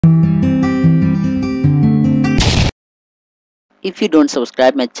If you don't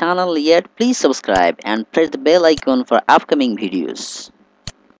subscribe my channel yet, please subscribe and press the bell icon for upcoming videos.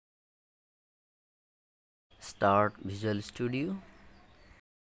 Start Visual Studio.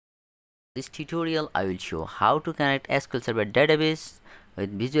 This tutorial I will show how to connect SQL Server database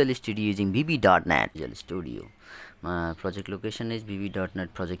with Visual Studio using VB.NET Visual Studio. My project location is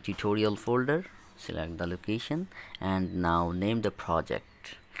VB.NET project tutorial folder. Select the location and now name the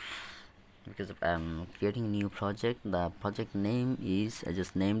project. Because I'm creating a new project, the project name is, I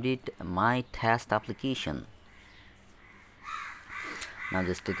just named it my test application. Now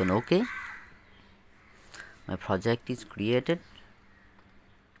just click on OK. My project is created.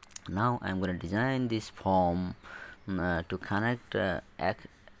 Now I'm going to design this form to connect SQL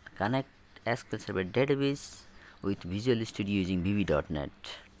Server database with Visual Studio using VB.NET.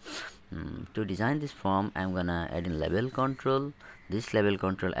 To design this form, I'm gonna add in label control. This label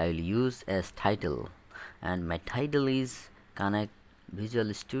control I will use as title, and my title is connect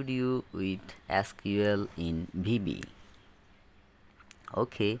Visual Studio with SQL in VB.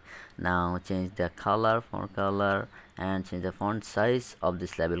 Okay, now change the color, font color, and change the font size of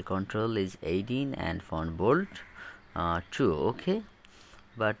this label control is 18 and font bold true. Okay,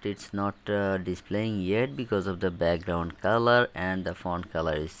 but it's not displaying yet because of the background color and the font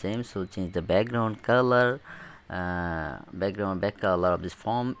color is same. So change the background color. Back color of this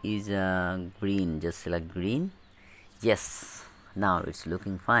form is green. Just select green. Yes, now it's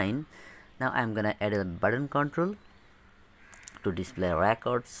looking fine. Now I'm gonna add a button control to display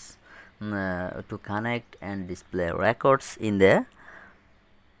records, to connect and display records in the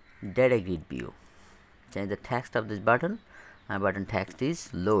data grid view. Change the text of this button. My button text is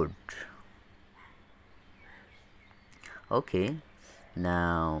load. Okay,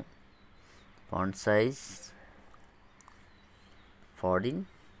 now font size 14.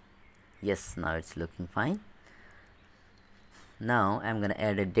 Yes, now it's looking fine. Now I'm going to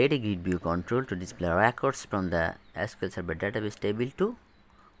add a data grid view control to display records from the SQL Server database table to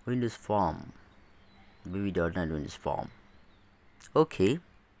Windows form, VB.NET Windows form. Okay,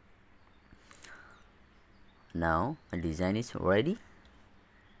 now my design is ready.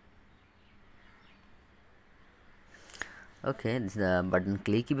 Okay, this is the button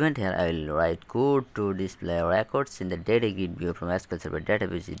click event. Here I will write code to display records in the data grid view from SQL Server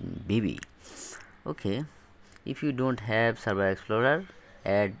database in VB. Okay, if you don't have Server Explorer,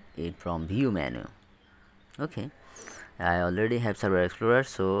 add it from view menu. Okay, I already have Server Explorer,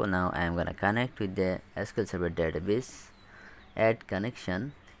 so now I am gonna connect with the SQL Server database. Add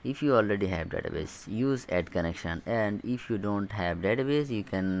connection. If you already have database, use add connection, and if you don't have database, you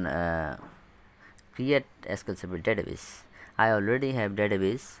can create SQL Server database. I already have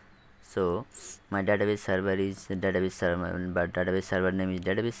database, so my database server is database server, but database server name is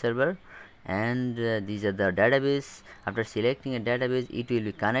database server, and these are the database. After selecting a database, it will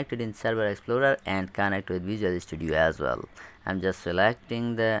be connected in Server Explorer and connect with Visual Studio as well. I'm just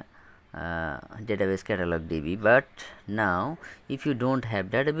selecting the database catalog DB. But now if you don't have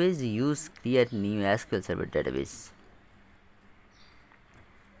database, use create new SQL Server database.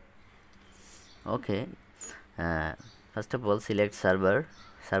 Okay, first of all select server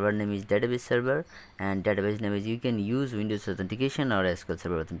name is database server, and database name is, you can use Windows authentication or SQL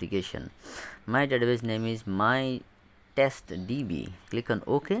Server authentication. My database name is my test DB. Click on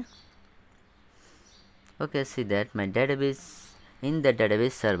OK. Okay, see that my database, in the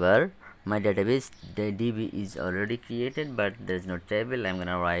database server, my database DB is already created, but there is no table. I'm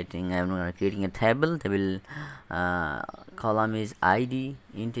gonna creating a table. Column is ID,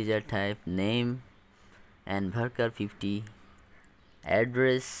 integer type, name, and varchar 50,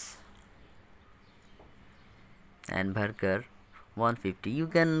 address, and varchar 150. You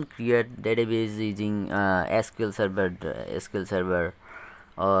can create database using SQL Server,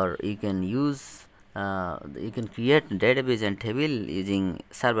 or you can use you can create database and table using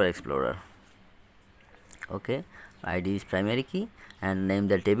Server Explorer. Okay, ID is primary key, and name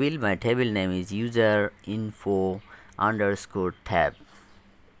the table. My table name is user info underscore tab.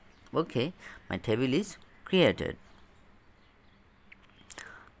 Okay, my table is created.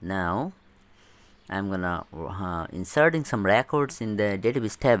 Now I'm gonna inserting some records in the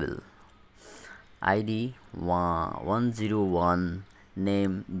database table. ID 101,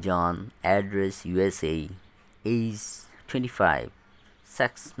 name John, address USA, age 25,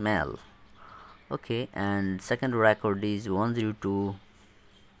 sex male. Okay, and second record is 102,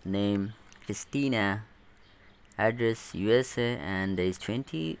 name Christina, address USA, and age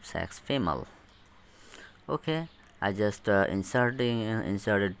 20, sex female. Okay, I just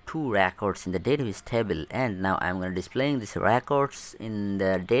inserted two records in the database table, and now I'm going to displaying these records in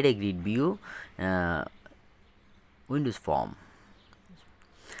the data grid view Windows form.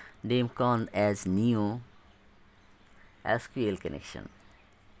 dim con as new SQL connection,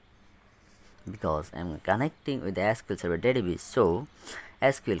 because I'm connecting with the SQL Server database. So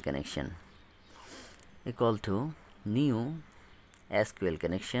SQL connection equal to new SQL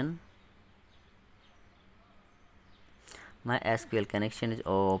connection. My SQL connection is,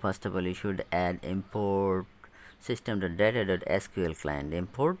 first of all you should add import system.data.sql client.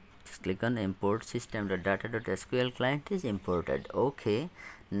 Import, just click on import system.data.sql client is imported. Okay,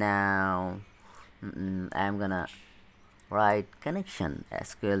 now I'm gonna write connection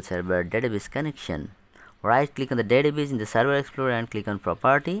SQL Server database connection. Right click on the database in the Server Explorer and click on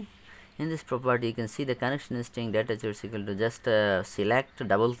property. In this property you can see the connection string data source equal to, just select,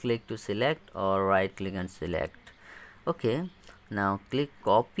 double click to select, or right click and select. Okay, now click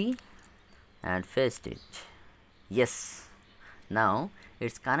copy and paste it. Yes, now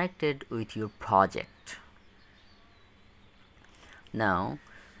it's connected with your project. Now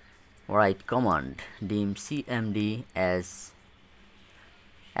write command dim cmd as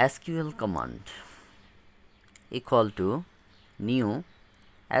SQL command equal to new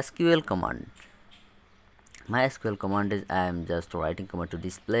SQL command. My SQL command is, I am just writing command to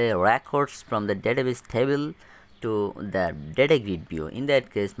display records from the database table to the data grid view. In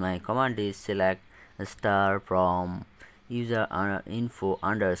that case my command is select star from user info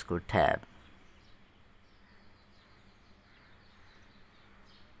underscore tab.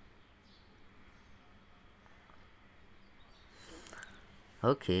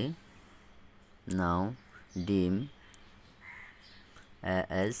 Okay, now dim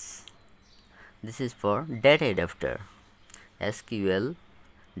as, this is for data adapter, SQL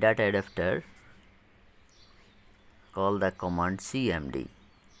data adapter, call the command cmd.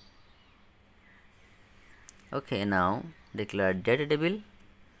 Okay, now declare data table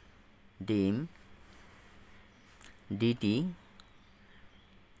dim dt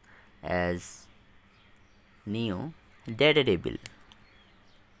as new data table.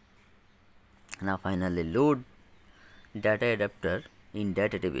 Now finally load data adapter in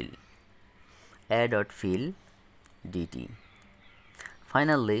data table a.fill dt.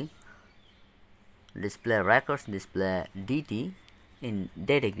 Finally display records, display dt in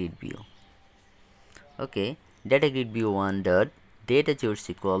data grid view. Okay, data grid view 1 dot data source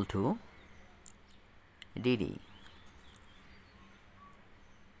equal to dd.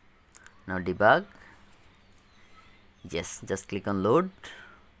 Now debug. Yes, just click on load.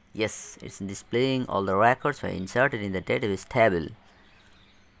 Yes, it's displaying all the records were inserted in the database table.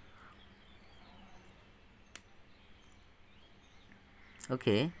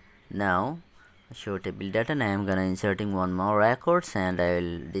 Okay, now show table data. Now I am gonna inserting one more records and I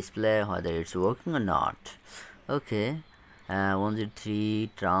will display whether it's working or not. Okay, 103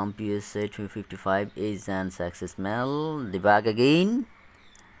 Trump USA 255 is an success mail. Debug again.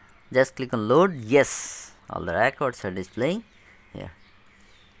 Just click on load. Yes, all the records are displaying here.